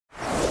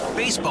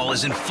Baseball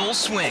is in full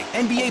swing.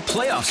 NBA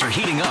playoffs are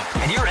heating up,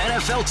 and your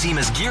NFL team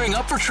is gearing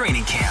up for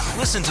training camp.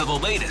 Listen to the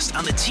latest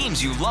on the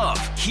teams you love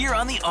here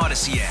on the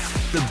Odyssey app.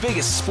 The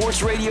biggest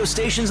sports radio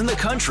stations in the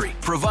country,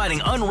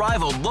 providing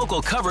unrivaled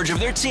local coverage of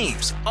their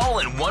teams, all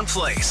in one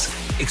place.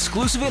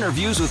 Exclusive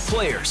interviews with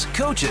players,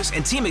 coaches,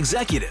 and team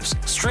executives,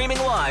 streaming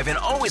live and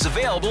always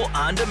available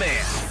on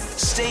demand.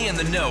 Stay in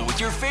the know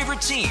with your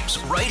favorite teams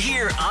right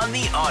here on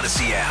the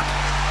Odyssey app.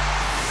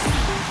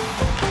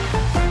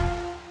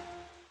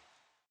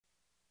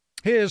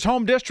 His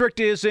home district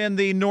is in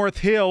the North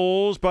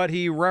Hills, but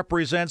he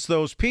represents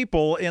those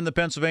people in the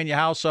Pennsylvania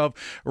House of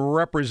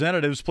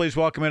Representatives. Please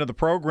welcome into the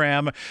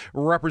program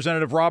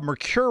Representative Rob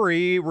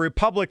Mercuri,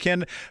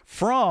 Republican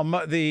from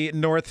the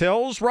North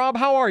Hills. Rob,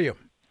 how are you?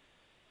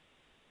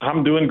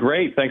 I'm doing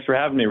great. Thanks for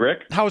having me, Rick.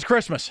 How was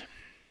Christmas?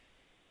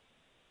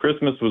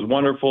 Christmas was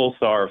wonderful.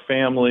 Saw our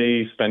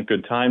family, spent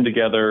good time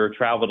together,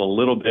 traveled a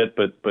little bit,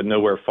 but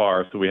nowhere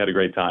far, so we had a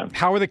great time.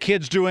 How are the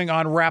kids doing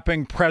on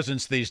wrapping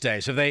presents these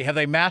days? Have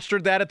they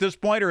mastered that at this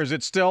point, or is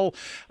it still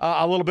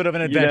a little bit of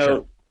an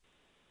adventure?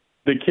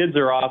 The kids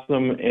are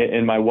awesome,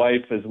 and my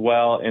wife as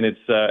well, and it's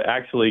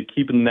actually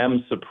keeping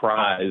them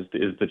surprised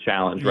is the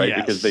challenge, right? Yes.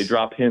 Because they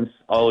drop hints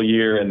all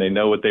year, and they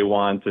know what they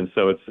want, and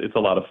so it's a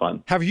lot of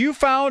fun. Have you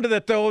found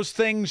that those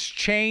things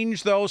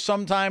change, though,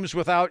 sometimes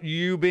without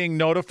you being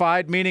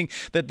notified, meaning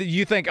that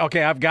you think,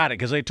 okay, I've got it,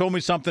 because they told me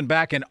something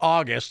back in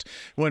August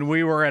when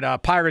we were at a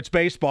Pirates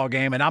baseball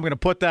game, and I'm going to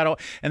put that,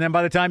 and then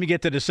by the time you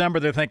get to December,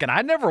 they're thinking,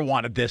 I never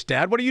wanted this,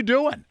 Dad. What are you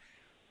doing?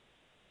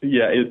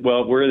 Yeah,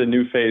 well, we're in a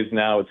new phase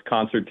now. It's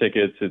concert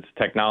tickets, it's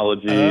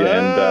technology,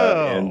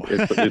 and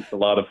it's a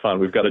lot of fun.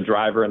 We've got a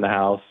driver in the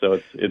house, so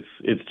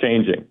it's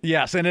changing.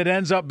 Yes, and it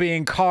ends up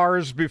being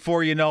cars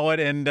before you know it,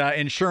 and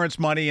insurance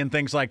money and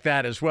things like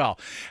that as well.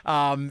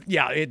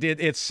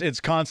 It's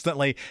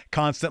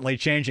constantly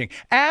changing,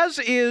 as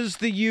is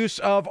the use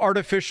of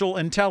artificial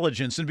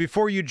intelligence. And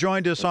before you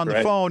joined us on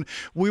the phone,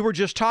 we were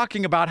just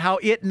talking about how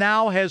it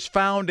now has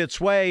found its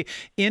way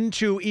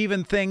into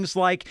even things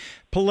like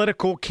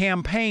political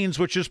campaigns,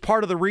 which is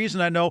part of the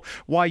reason I know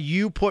why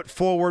you put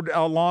forward,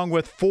 along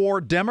with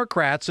 4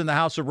 Democrats in the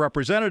House of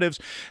Representatives,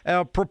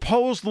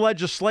 proposed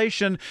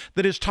legislation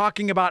that is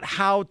talking about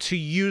how to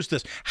use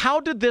this. How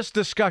did this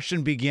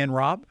discussion begin,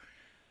 Rob?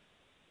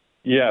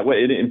 Yeah, well,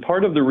 and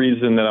part of the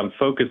reason that I'm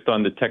focused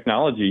on the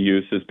technology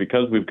use is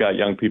because we've got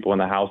young people in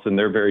the House and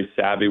they're very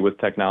savvy with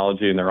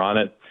technology and they're on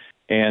it.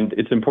 And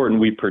it's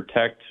important we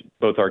protect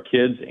both our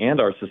kids and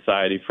our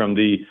society from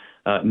the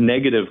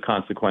negative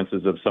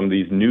consequences of some of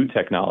these new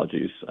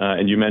technologies.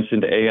 And you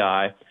mentioned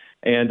AI.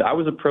 And I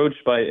was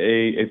approached by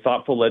a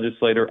thoughtful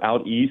legislator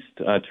out east,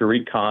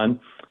 Tariq Khan,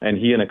 and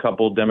he and a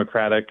couple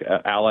Democratic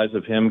allies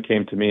of him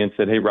came to me and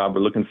said, hey, Rob,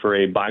 we're looking for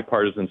a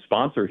bipartisan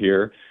sponsor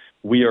here.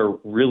 We are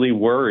really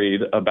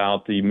worried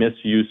about the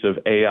misuse of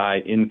AI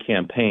in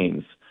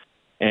campaigns.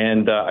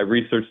 And I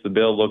researched the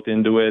bill, looked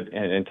into it,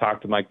 and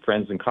talked to my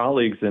friends and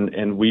colleagues,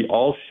 and we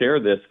all share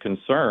this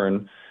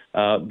concern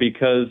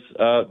because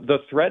the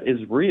threat is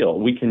real.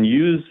 We can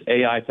use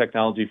AI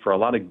technology for a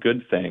lot of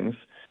good things,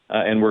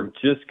 and we're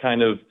just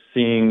kind of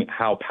seeing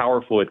how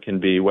powerful it can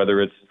be,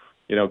 whether it's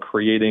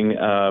creating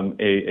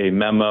a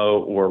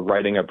memo or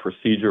writing a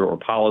procedure or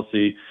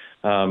policy,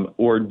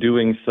 or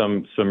doing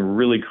some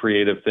really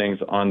creative things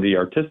on the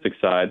artistic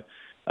side.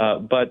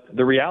 But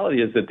the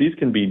reality is that these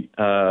can be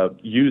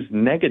used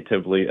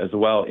negatively as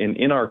well.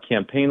 In our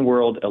campaign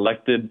world,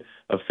 elected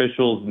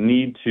officials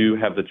need to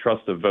have the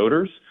trust of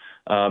voters.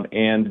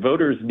 And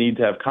voters need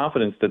to have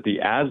confidence that the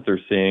ads they're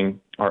seeing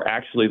are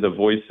actually the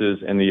voices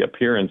and the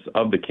appearance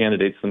of the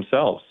candidates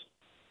themselves.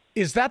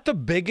 Is that the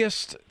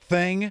biggest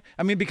thing?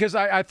 I mean, because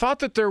I thought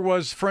that there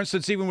was, for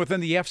instance, even within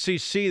the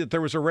FCC, that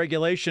there was a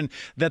regulation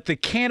that the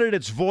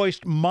candidate's voice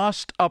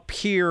must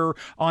appear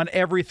on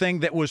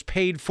everything that was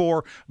paid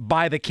for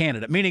by the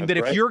candidate, meaning that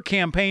if your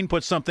campaign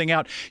puts something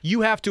out,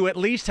 you have to at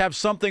least have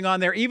something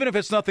on there, even if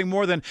it's nothing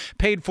more than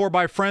paid for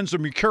by friends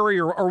of Mercuri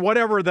or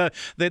whatever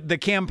the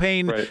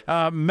campaign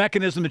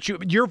mechanism that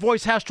your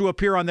voice has to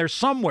appear on there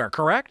somewhere,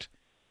 correct?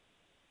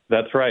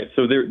 That's right.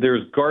 So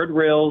there's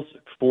guardrails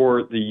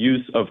for the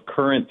use of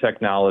current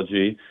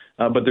technology,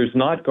 but there's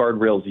not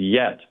guardrails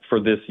yet for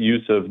this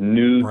use of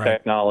new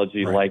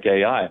technology like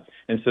AI.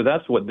 And so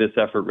that's what this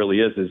effort really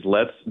is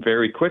let's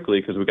very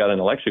quickly, because we've got an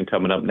election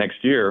coming up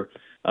next year,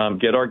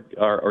 get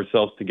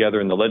ourselves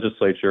together in the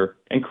legislature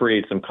and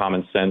create some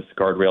common sense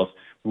guardrails.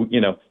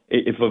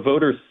 If a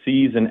voter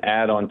sees an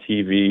ad on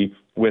TV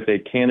with a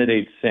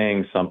candidate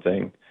saying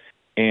something,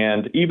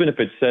 and even if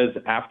it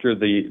says after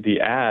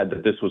the ad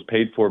that this was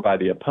paid for by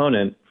the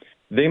opponent,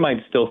 they might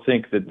still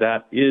think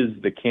that is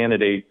the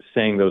candidate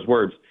saying those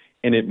words.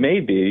 And it may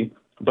be,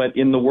 but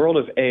in the world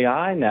of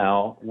AI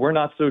now, we're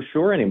not so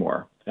sure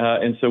anymore.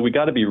 And so we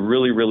got to be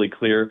really, really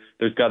clear.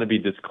 There's got to be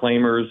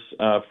disclaimers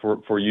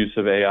for use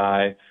of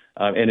AI,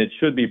 and it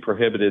should be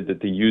prohibited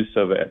that the use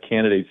of a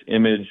candidate's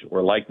image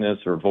or likeness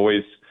or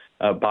voice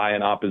by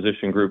an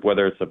opposition group,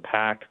 whether it's a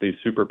PAC, the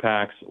super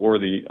PACs, or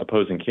the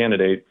opposing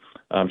candidate,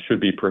 should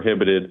be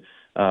prohibited.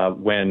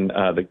 when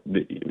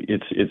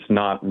it's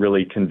not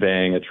really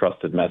conveying a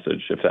trusted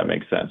message, if that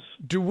makes sense.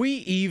 Do we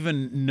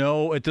even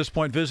know at this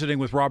point, visiting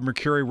with Rob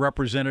Mercuri,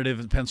 representative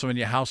in the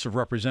Pennsylvania House of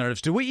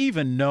Representatives, do we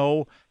even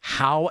know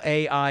how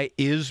AI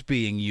is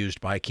being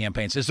used by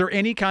campaigns? Is there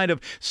any kind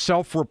of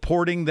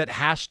self-reporting that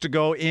has to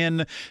go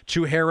in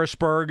to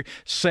Harrisburg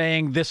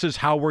saying this is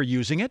how we're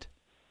using it?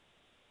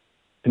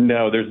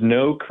 No, there's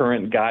no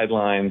current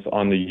guidelines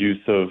on the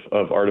use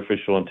of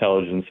artificial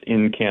intelligence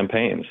in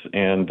campaigns,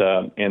 and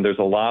there's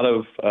a lot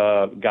of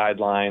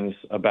guidelines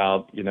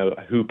about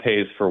who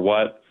pays for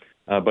what,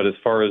 but as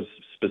far as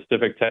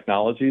specific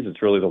technologies,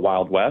 it's really the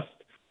Wild West,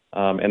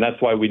 and that's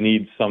why we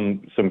need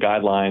some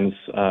guidelines.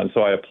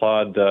 So I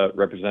applaud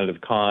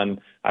Representative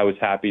Khan. I was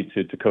happy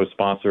to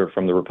co-sponsor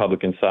from the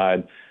Republican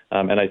side,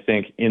 and I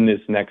think in this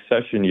next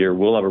session year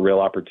we'll have a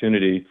real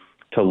opportunity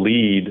to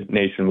lead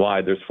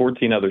nationwide. There's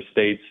 14 other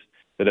states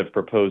that have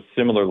proposed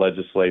similar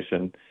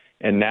legislation.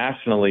 And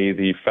nationally,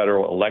 the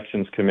Federal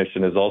Elections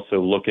Commission is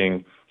also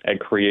looking at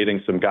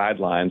creating some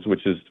guidelines,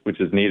 which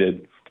is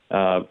needed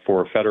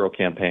for federal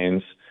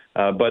campaigns.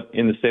 But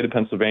in the state of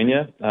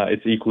Pennsylvania,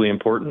 it's equally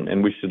important,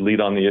 and we should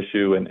lead on the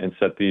issue and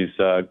set these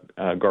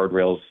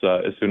guardrails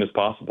as soon as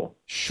possible.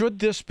 Should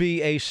this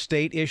be a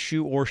state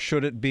issue, or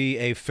should it be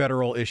a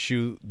federal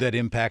issue that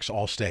impacts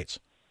all states?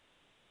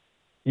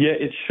 Yeah,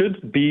 it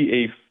should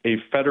be a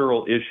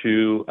federal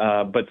issue,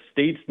 but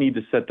states need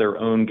to set their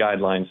own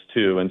guidelines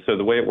too. And so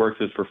the way it works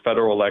is for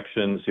federal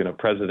elections,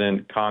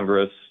 President,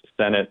 Congress,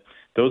 Senate,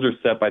 those are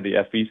set by the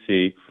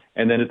FEC.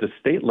 And then at the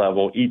state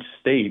level, each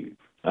state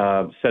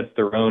sets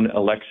their own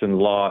election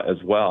law as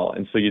well.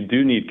 And so you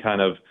do need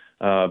kind of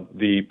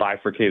the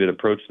bifurcated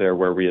approach there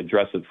where we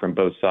address it from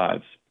both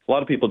sides. A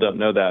lot of people don't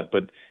know that,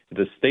 but at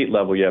the state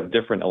level, you have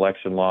different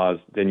election laws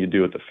than you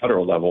do at the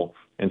federal level.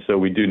 And so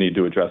we do need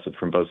to address it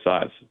from both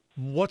sides.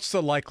 What's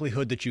the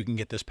likelihood that you can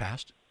get this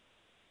passed?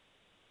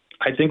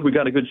 I think we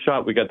got a good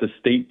shot. We got the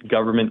state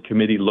government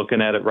committee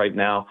looking at it right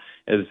now.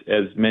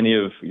 As many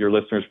of your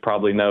listeners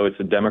probably know, it's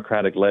a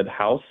Democratic-led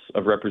House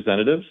of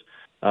Representatives.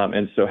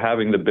 And so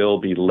having the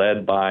bill be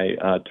led by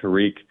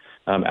Tariq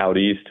out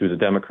east, who's a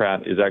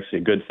Democrat, is actually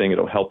a good thing.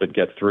 It'll help it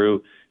get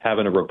through.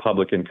 Having a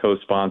Republican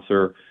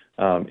co-sponsor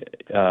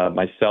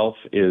myself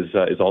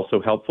is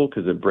also helpful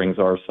because it brings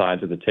our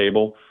side to the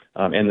table.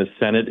 And the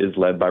Senate is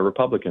led by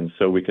Republicans,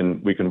 so we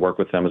can work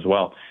with them as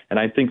well. And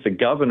I think the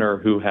governor,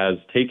 who has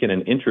taken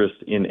an interest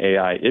in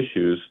AI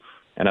issues,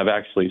 and I've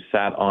actually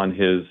sat on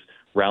his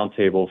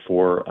roundtable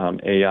for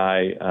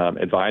AI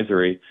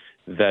advisory,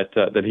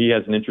 that he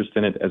has an interest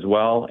in it as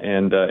well,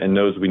 and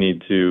knows we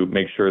need to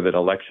make sure that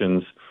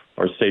elections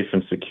are safe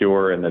and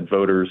secure, and that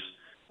voters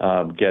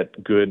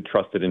get good,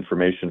 trusted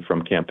information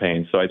from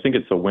campaigns. So I think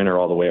it's a winner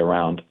all the way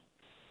around.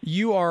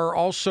 You are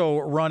also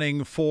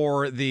running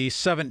for the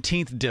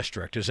 17th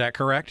district, is that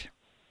correct?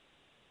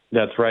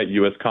 That's right,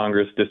 U.S.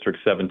 Congress, District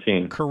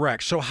 17.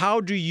 Correct. So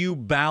how do you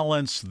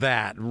balance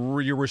that,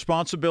 your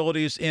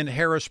responsibilities in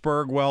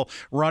Harrisburg while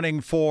running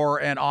for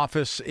an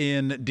office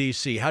in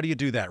D.C.? How do you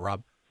do that,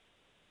 Rob?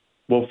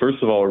 Well,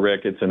 first of all,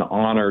 Rick, it's an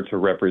honor to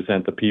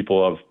represent the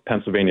people of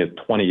Pennsylvania's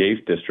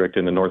 28th district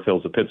in the North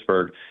Hills of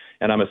Pittsburgh.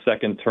 And I'm a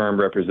second-term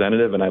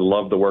representative, and I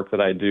love the work that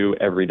I do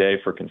every day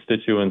for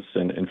constituents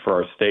and for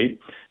our state.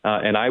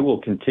 And I will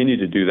continue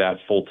to do that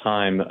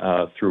full-time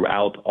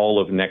throughout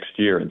all of next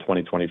year in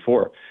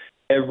 2024.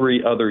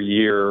 Every other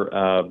year,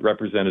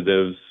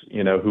 representatives,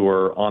 who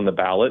are on the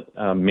ballot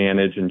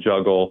manage and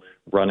juggle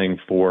running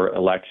for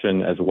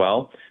election as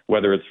well,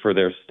 whether it's for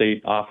their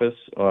state office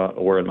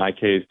or in my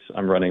case,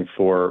 I'm running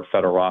for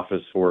federal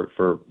office for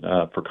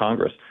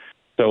Congress.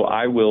 So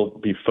I will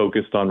be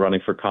focused on running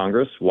for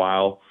Congress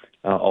while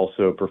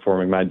also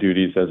performing my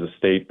duties as a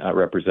state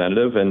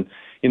representative. And,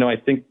 I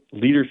think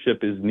leadership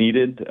is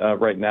needed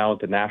right now at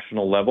the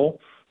national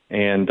level.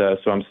 And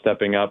so I'm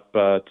stepping up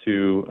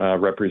to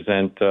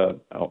represent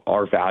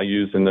our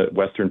values in the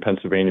Western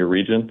Pennsylvania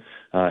region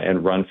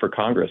and run for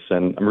Congress.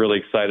 And I'm really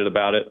excited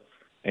about it.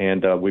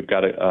 And we've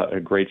got a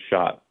great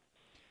shot.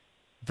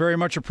 Very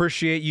much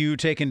appreciate you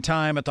taking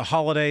time at the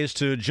holidays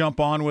to jump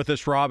on with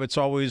us, Rob. It's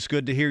always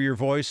good to hear your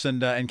voice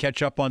and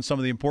catch up on some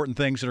of the important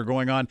things that are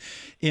going on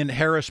in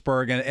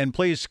Harrisburg. And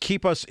please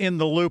keep us in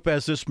the loop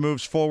as this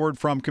moves forward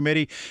from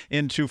committee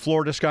into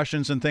floor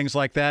discussions and things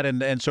like that,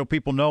 and so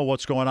people know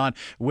what's going on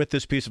with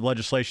this piece of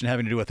legislation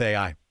having to do with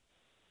AI.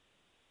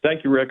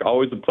 Thank you, Rick.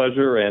 Always a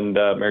pleasure, and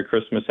Merry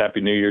Christmas,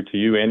 Happy New Year to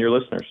you and your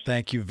listeners.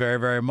 Thank you very,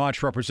 very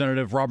much.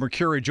 Representative Rob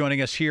Mercuri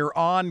joining us here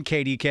on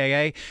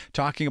KDKA,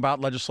 talking about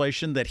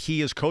legislation that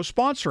he is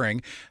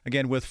co-sponsoring,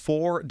 again, with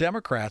 4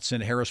 Democrats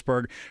in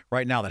Harrisburg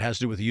right now that has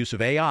to do with the use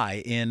of AI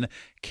in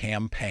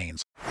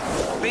campaigns.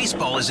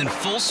 Baseball is in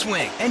full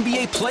swing.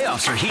 NBA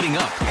playoffs are heating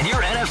up, and your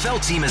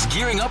NFL team is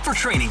gearing up for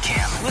training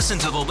camp. Listen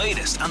to the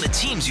latest on the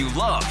teams you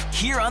love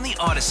here on the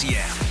Odyssey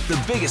app.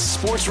 The biggest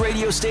sports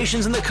radio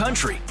stations in the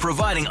country,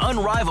 providing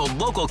unrivaled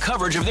local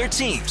coverage of their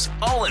teams,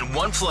 all in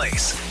one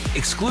place.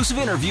 Exclusive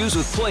interviews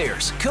with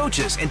players,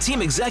 coaches, and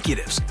team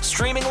executives,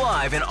 streaming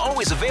live and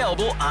always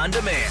available on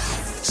demand.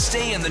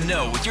 Stay in the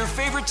know with your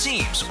favorite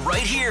teams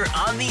right here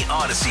on the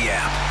Odyssey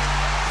app.